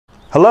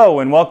Hello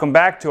and welcome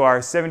back to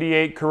our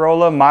 78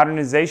 Corolla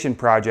modernization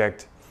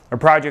project, a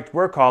project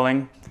we're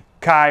calling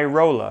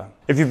Kai-Rolla.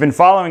 If you've been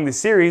following the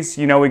series,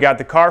 you know we got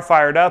the car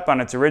fired up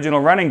on its original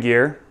running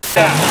gear.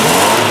 Yeah.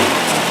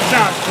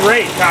 Sounds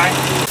great,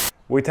 Kai.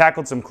 We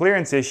tackled some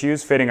clearance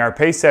issues fitting our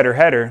pace setter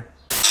header.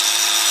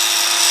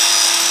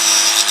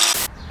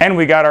 And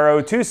we got our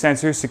O2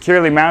 sensor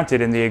securely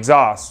mounted in the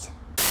exhaust.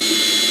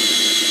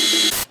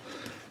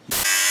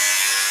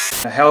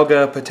 A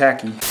Helga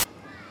Pataki.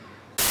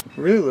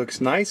 Really looks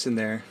nice in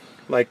there.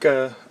 Like,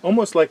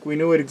 almost like we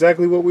knew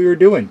exactly what we were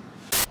doing.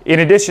 In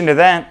addition to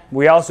that,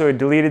 we also had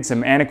deleted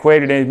some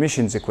antiquated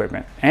emissions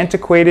equipment.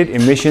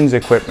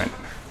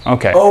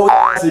 Okay. Oh,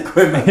 that's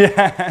equipment.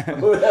 Yeah.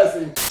 Oh,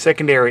 that's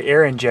Secondary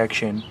air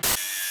injection.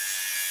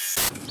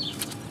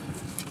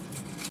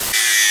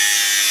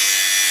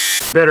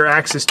 Better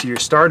access to your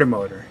starter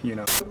motor, you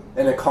know.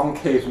 And a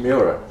concave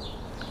mirror.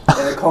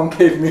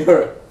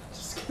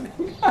 Just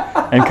kidding.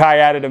 And Kai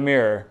added a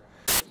mirror.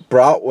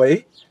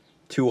 Broadway,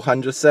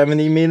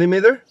 270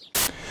 millimeter.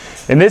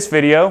 In this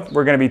video,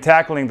 we're going to be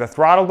tackling the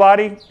throttle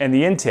body and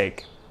the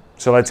intake.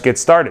 So let's get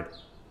started.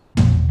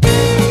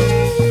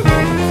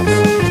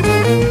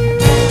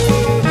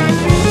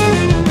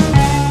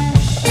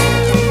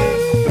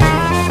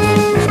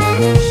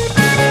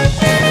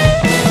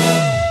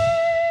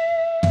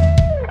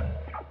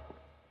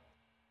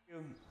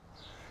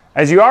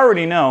 As you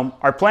already know,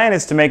 our plan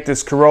is to make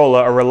this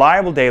Corolla a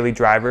reliable daily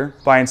driver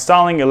by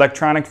installing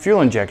electronic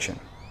fuel injection.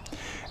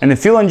 And the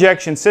fuel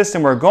injection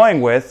system we're going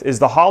with is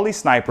the Holley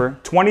Sniper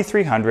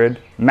 2300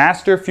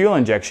 Master Fuel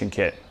Injection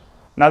Kit.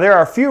 Now there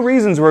are a few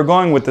reasons we're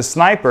going with the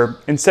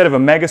Sniper instead of a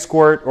Mega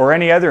Squirt or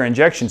any other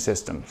injection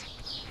system.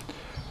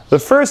 The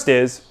first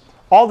is,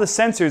 all the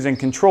sensors and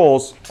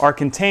controls are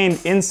contained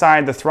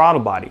inside the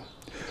throttle body.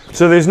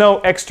 So there's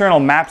no external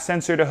map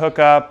sensor to hook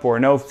up or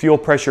no fuel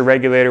pressure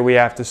regulator we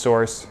have to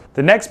source.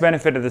 The next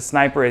benefit of the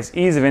Sniper is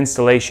ease of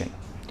installation.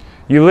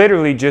 You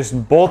literally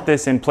just bolt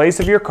this in place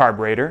of your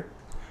carburetor,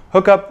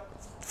 hook up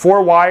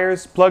 4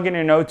 wires, plug in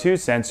an O2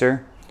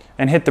 sensor,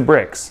 and hit the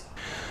bricks.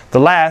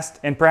 The last,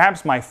 and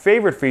perhaps my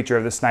favorite feature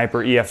of the Sniper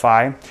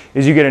EFI,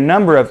 is you get a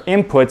number of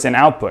inputs and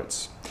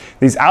outputs.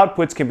 These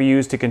outputs can be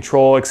used to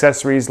control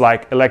accessories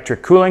like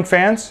electric cooling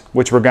fans,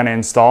 which we're going to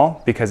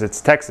install because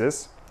it's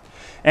Texas,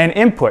 and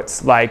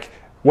inputs like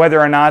whether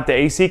or not the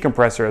AC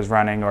compressor is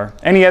running or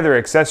any other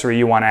accessory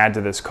you want to add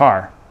to this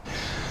car.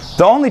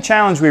 The only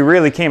challenge we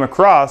really came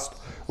across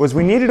was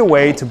we needed a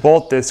way to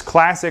bolt this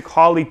classic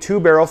Holley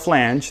 2-barrel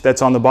flange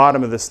that's on the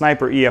bottom of the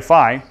Sniper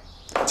EFI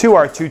to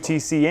our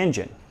 2TC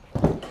engine.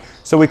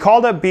 So we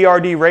called up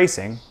BRD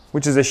Racing,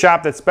 which is a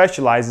shop that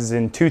specializes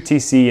in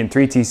 2TC and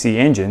 3TC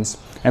engines,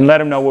 and let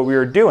them know what we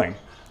were doing.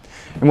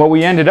 And what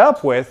we ended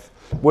up with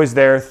was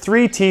their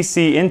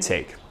 3TC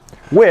intake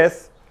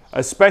with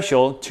a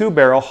special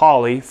 2-barrel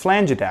Holley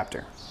flange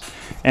adapter.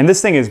 And this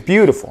thing is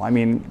beautiful. I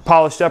mean,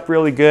 polished up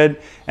really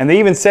good, and they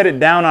even set it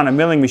down on a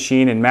milling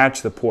machine and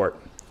match the port.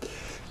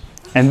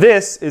 And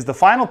this is the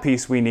final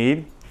piece we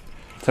need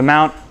to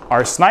mount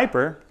our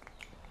Sniper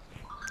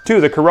to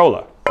the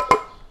Corolla.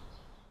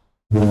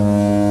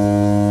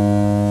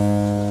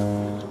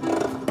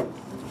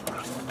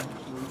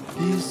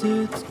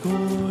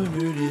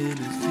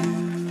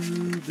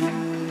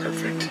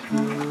 Perfect.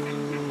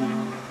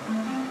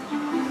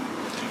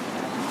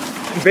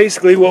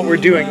 Basically what we're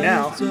doing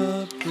now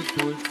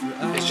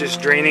is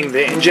just draining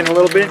the engine a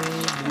little bit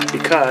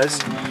because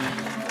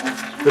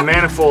the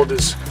manifold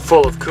is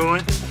full of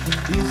coolant,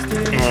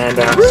 and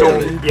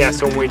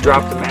so when we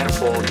drop the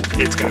manifold,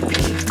 it's going to be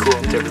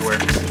coolant everywhere.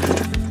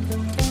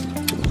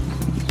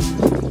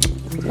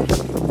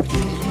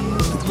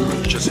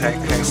 Just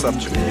hangs up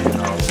to me,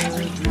 and I'll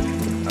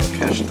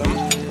catch them.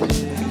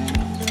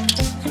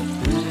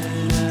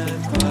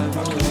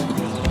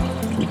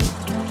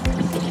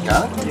 You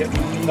got it? Yep.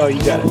 No,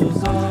 you got it.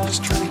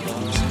 Just trying to get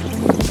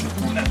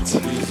these nuts.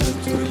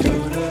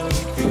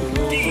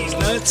 These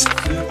nuts.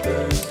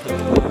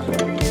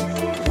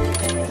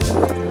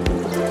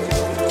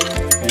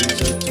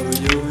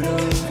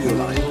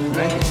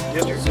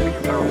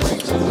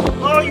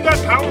 Oh, you got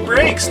power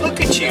brakes.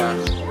 Look at you.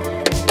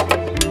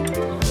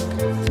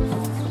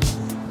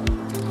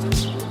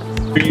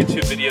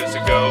 YouTube videos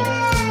ago.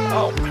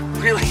 Oh,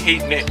 I'm really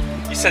hating it.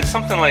 You said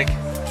something like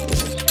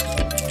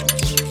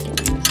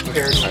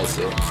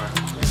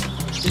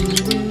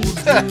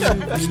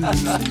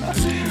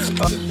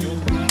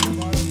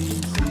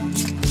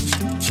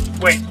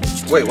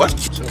Wait, what?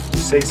 So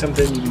say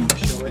something, you can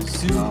show it.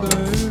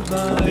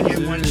 They get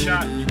one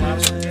shot and you might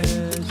as well get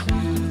it.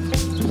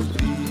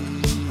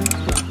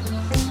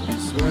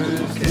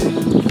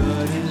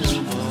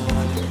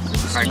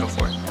 Alright, go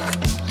for it.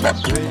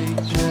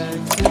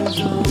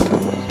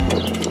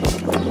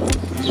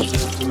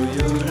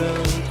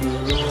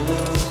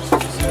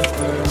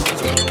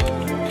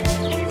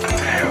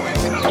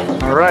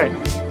 Alright,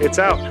 it's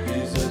out.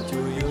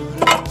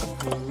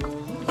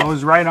 I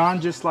was right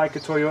on, just like a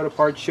Toyota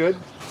part should.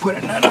 Put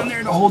a nut on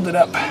there to hold it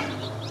up.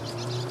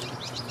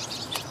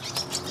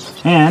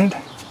 And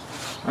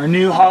Our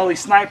new Holley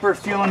Sniper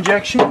fuel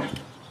injection.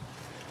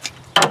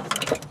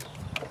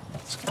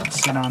 It's gonna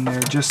sit on there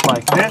just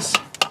like this.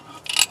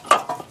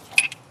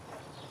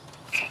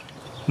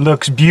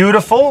 Looks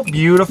beautiful,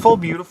 beautiful,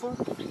 beautiful.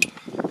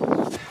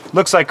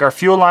 Looks like our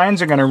fuel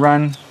lines are gonna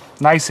run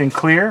nice and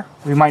clear.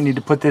 We might need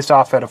to put this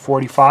off at a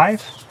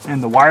 45.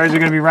 And the wires are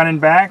gonna be running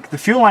back. The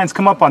fuel lines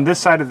come up on this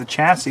side of the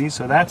chassis,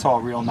 so that's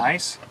all real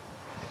nice.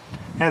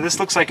 Yeah, this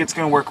looks like it's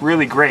gonna work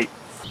really great.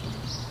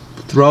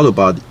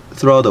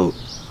 Throttle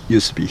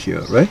used to be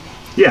here, right?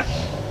 Yeah.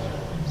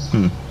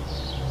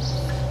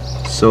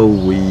 So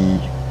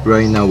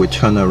right now we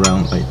turn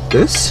around like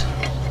this.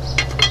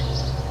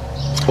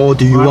 Or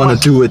do you want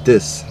to do it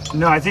this?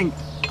 No, I think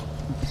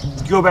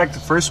go back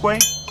the first way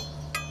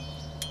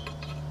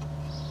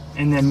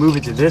and then move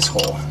it to this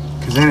hole,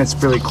 because then it's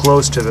really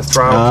close to the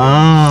throttle.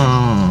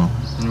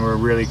 And we're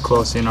really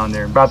close in on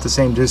there, about the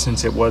same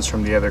distance it was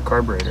from the other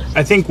carburetor.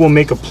 I think we'll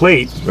make a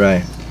plate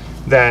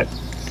that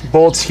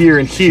bolts here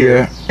and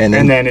here, and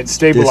then it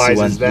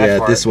stabilizes that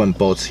part. This one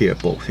bolts here,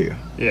 bolt here.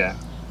 Yeah.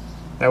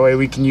 That way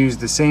we can use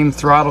the same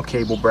throttle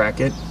cable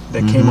bracket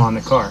that came on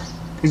the car.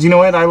 Because you know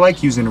what? I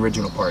like using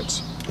original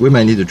parts. We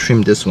might need to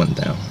trim this one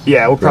down.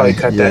 Yeah, we'll probably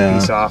cut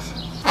that piece off.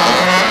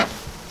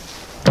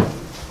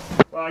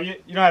 Well, you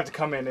don't have to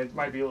come in. It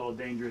might be a little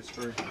dangerous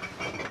for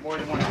more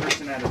than one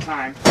person at a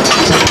time.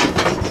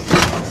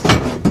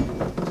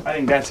 I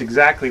think that's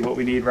exactly what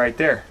we need right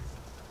there.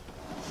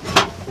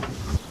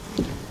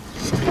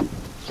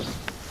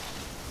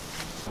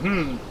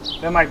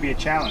 That might be a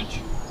challenge.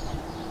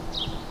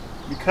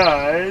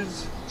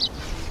 Because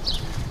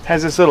it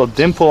has this little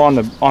dimple on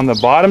the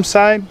bottom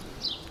side.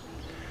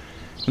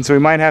 And so we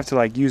might have to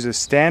like use a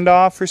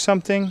standoff or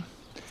something,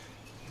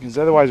 because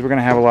otherwise we're going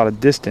to have a lot of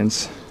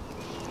distance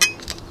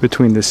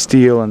between the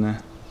steel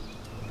and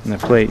the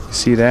plate.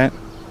 See that?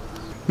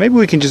 Maybe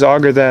we can just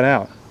auger that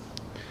out.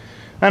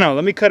 I don't know,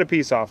 let me cut a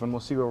piece off and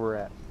we'll see where we're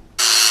at.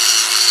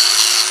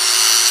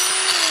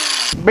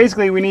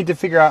 Basically we need to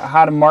figure out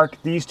how to mark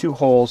these two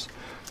holes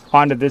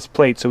onto this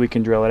plate so we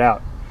can drill it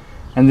out.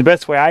 And the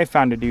best way I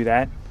found to do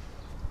that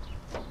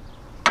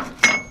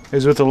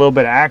is with a little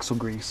bit of axle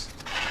grease.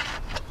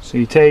 So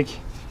you get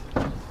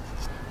a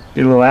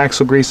little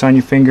axle grease on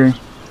your finger,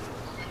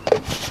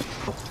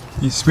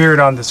 you smear it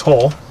on this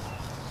hole,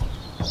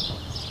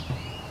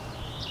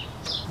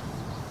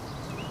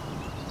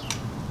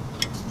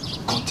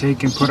 we'll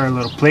take and put our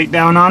little plate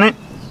down on it,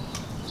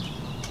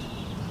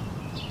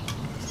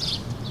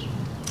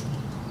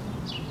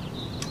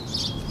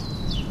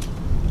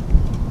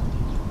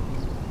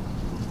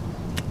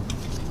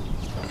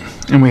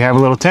 and we have a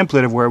little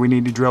template of where we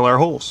need to drill our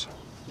holes.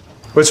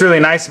 What's really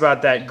nice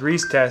about that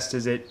grease test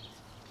is it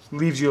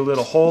leaves you a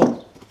little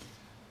hole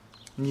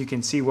and you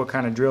can see what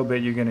kind of drill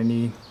bit you're going to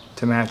need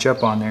to match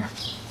up on there.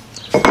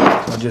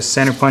 I'll just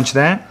center punch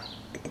that.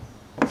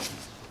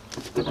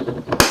 And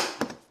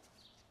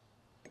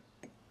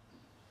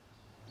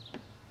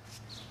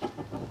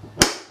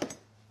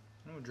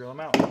we'll drill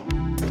them out.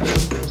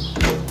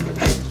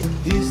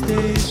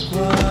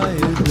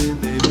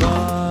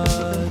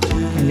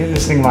 And getting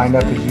this thing lined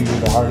up is usually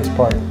the hardest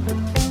part.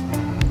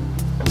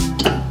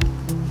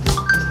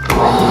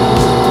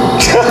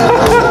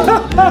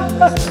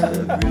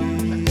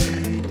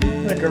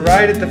 Like a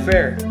ride at the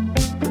fair.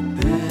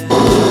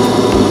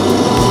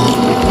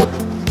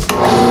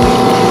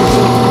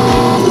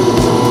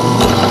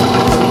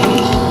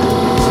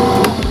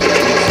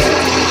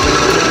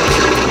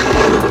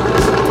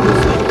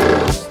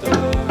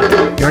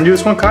 You want to do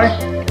this one, Kai?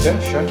 Yeah,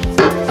 sure.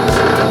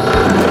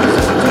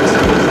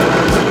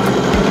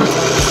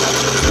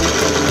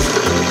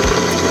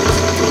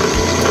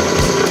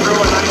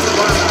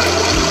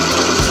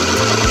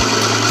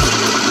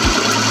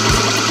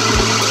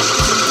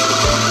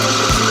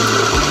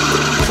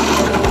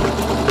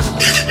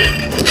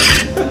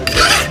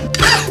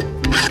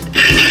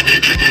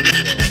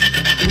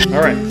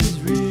 Alright,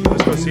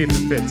 let's go see if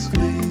it fits.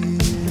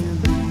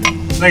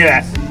 Look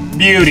at that,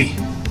 beauty.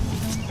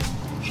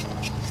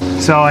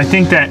 So I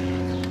think that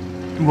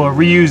we'll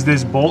reuse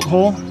this bolt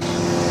hole,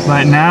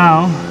 but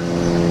now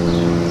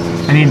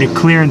I need to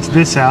clearance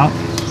this out,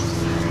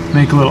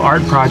 make a little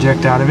art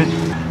project out of it.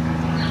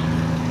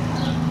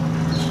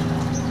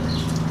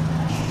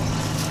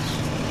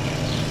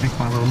 Make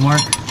my little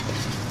mark.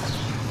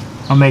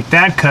 I'll make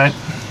that cut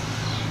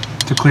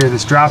to clear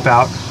this drop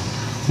out,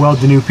 weld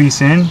the new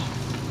piece in.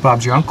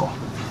 Bob's your uncle.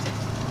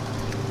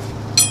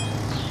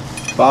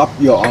 Bob,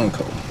 your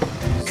uncle.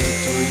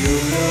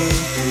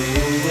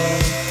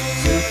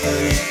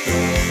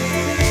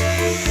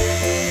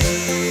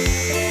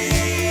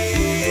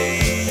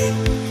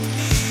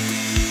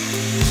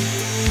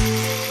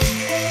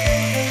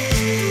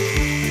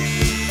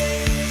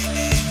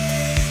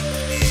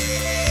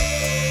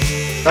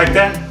 Like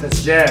that?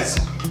 That's jazz.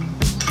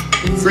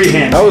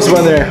 Freehand. I was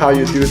wondering how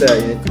you do that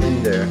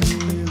in there.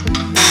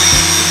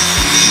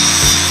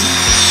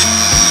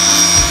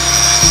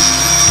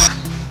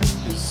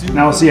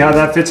 Now we'll see how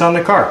that fits on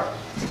the car.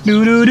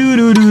 Do do do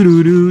do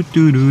do do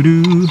do do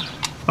do.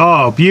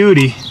 Oh,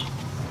 beauty.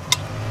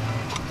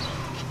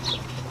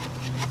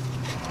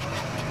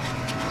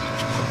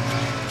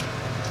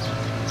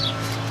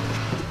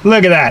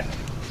 Look at that.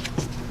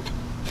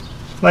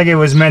 Like it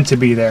was meant to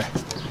be there.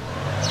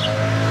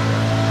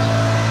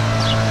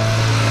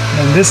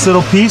 And this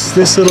little piece,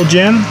 this little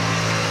gem,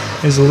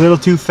 is a little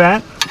too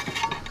fat,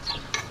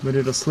 but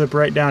it'll slip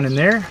right down in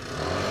there.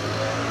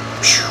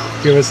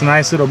 Give us a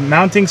nice little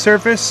mounting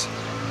surface.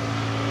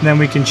 And then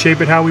we can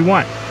shape it how we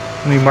want.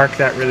 Let me mark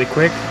that really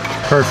quick.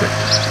 Perfect.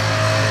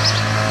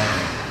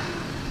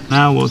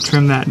 Now we'll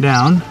trim that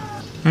down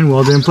and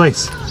weld it in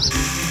place.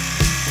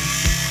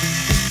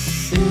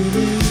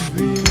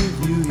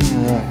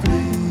 Alright.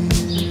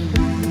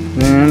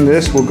 Then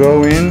this will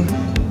go in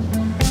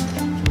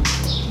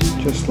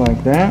just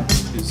like that.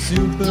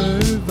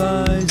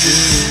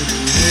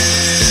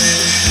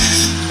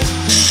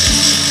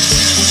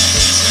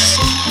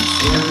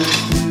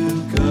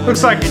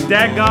 Looks like a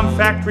dadgum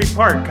factory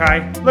part,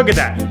 Kai. Look at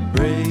that.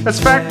 That's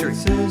factory.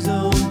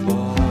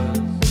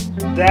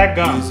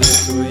 Dadgum.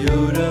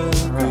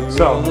 Alright,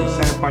 so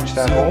center punch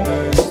that hole.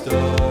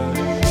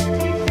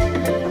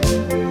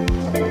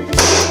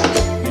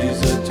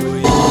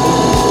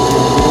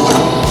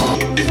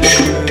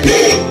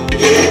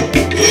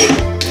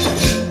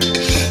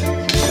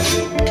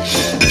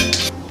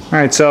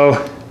 Alright,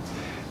 so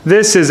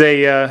this is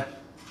a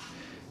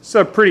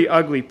pretty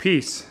ugly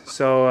piece.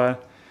 So I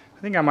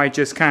think I might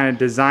just kind of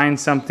design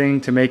something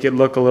to make it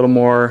look a little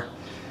more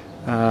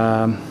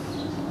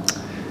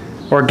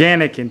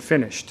organic and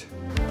finished.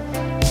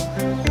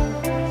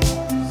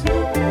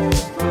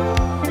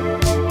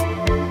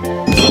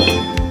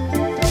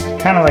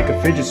 Kind of like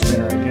a fidget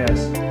spinner, I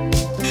guess.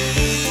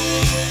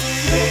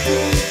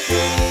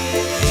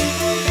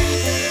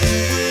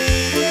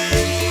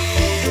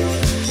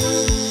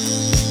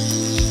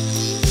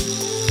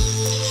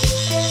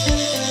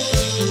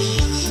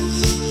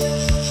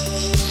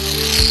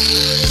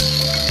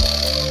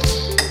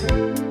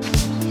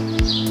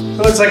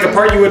 Looks like a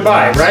part you would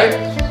buy, right?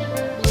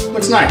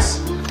 Looks nice.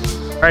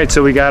 All right,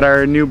 so we got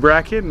our new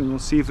bracket and we'll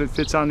see if it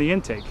fits on the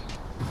intake.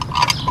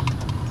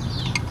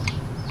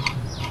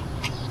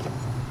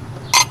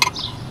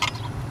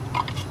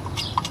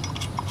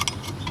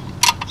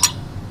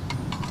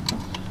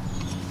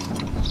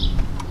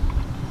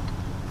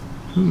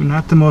 Ooh,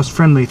 not the most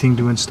friendly thing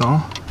to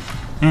install.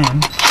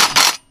 And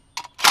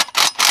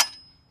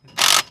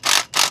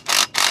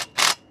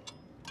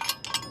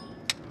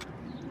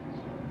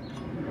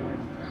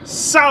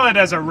solid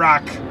as a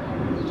rock.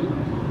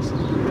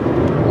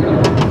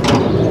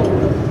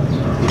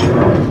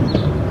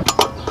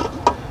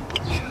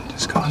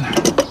 Just go in there.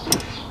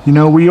 You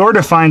know, we ought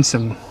to find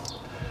some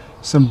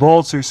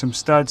bolts or some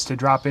studs to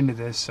drop into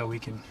this so we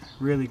can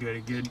really get a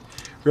good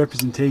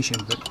representation.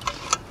 But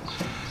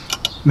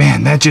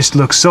man, that just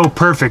looks so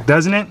perfect,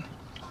 doesn't it?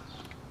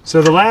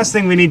 So the last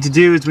thing we need to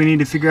do is we need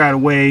to figure out a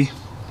way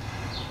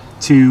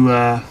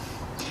to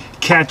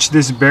catch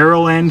this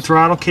barrel end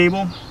throttle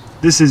cable.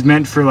 This is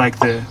meant for like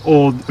the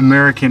old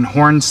American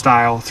horn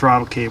style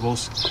throttle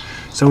cables.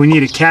 So we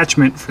need a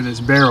catchment for this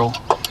barrel.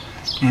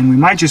 And we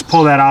might just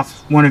pull that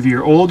off one of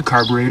your old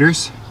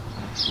carburetors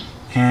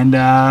and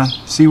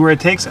see where it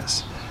takes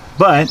us.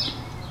 But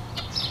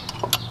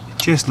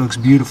it just looks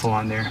beautiful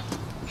on there.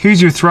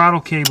 Here's your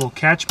throttle cable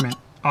catchment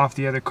off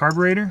the other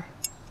carburetor.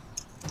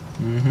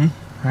 Mm-hmm.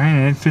 Right,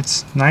 and it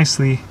fits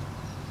nicely.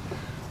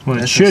 Well,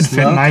 it should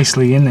fit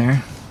nicely in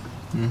there.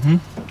 Mm-hmm.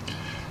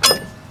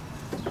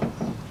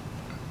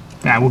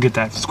 Yeah, we'll get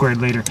that squared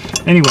later.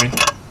 Anyway,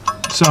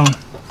 so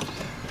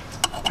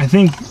I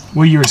think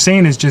what you were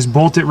saying is just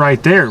bolt it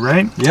right there,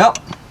 right? Yep.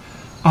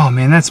 Oh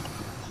man, that's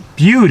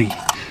beauty.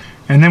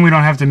 And then we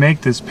don't have to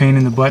make this pain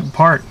in the butt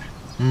part.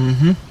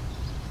 Mm-hmm.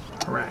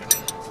 All right.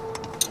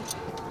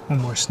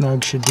 One more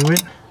snug should do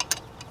it.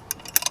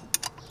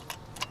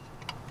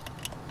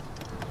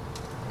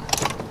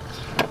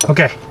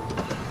 Okay,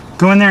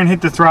 go in there and hit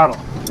the throttle.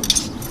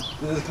 This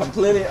is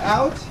completely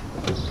out?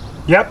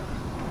 Yep.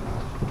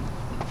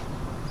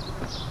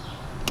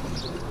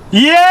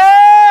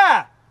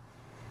 Yeah!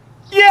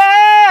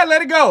 Yeah!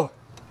 Let it go.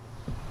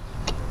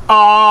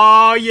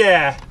 Oh,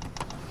 yeah.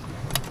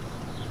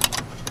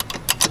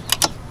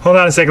 Hold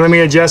on a second, let me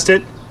adjust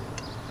it.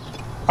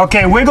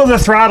 Okay, wiggle the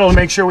throttle to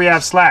make sure we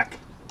have slack.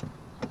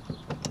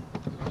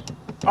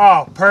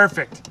 Oh,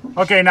 perfect.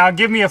 Okay, now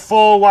give me a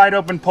full wide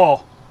open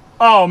pull.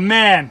 Oh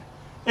man,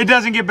 it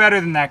doesn't get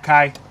better than that,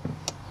 Kai.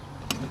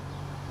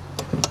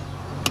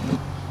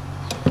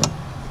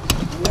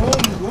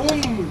 Vroom,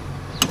 vroom,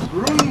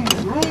 vroom,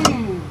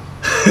 vroom.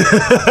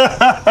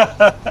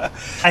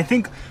 I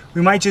think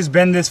we might just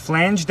bend this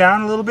flange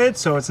down a little bit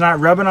so it's not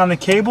rubbing on the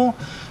cable,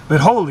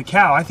 but holy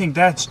cow, I think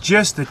that's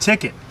just the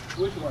ticket.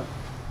 Which one?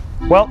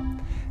 Well,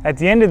 at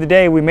the end of the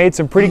day, we made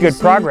some pretty good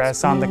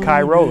progress on the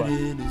Kai-Rolla.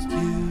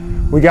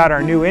 We got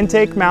our new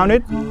intake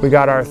mounted, we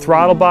got our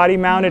throttle body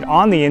mounted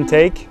on the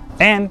intake,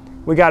 and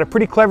we got a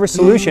pretty clever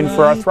solution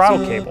for our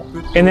throttle cable.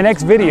 In the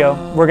next video,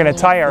 we're going to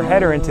tie our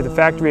header into the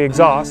factory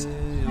exhaust,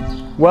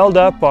 weld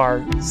up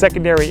our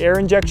secondary air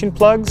injection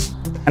plugs,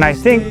 and I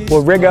think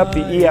we'll rig up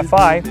the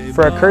EFI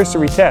for a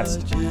cursory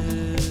test.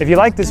 If you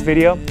like this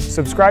video,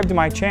 subscribe to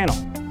my channel.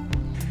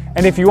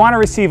 And if you want to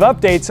receive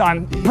updates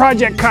on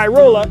Project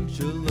Kai-Rolla,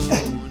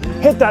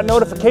 hit that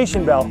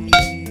notification bell.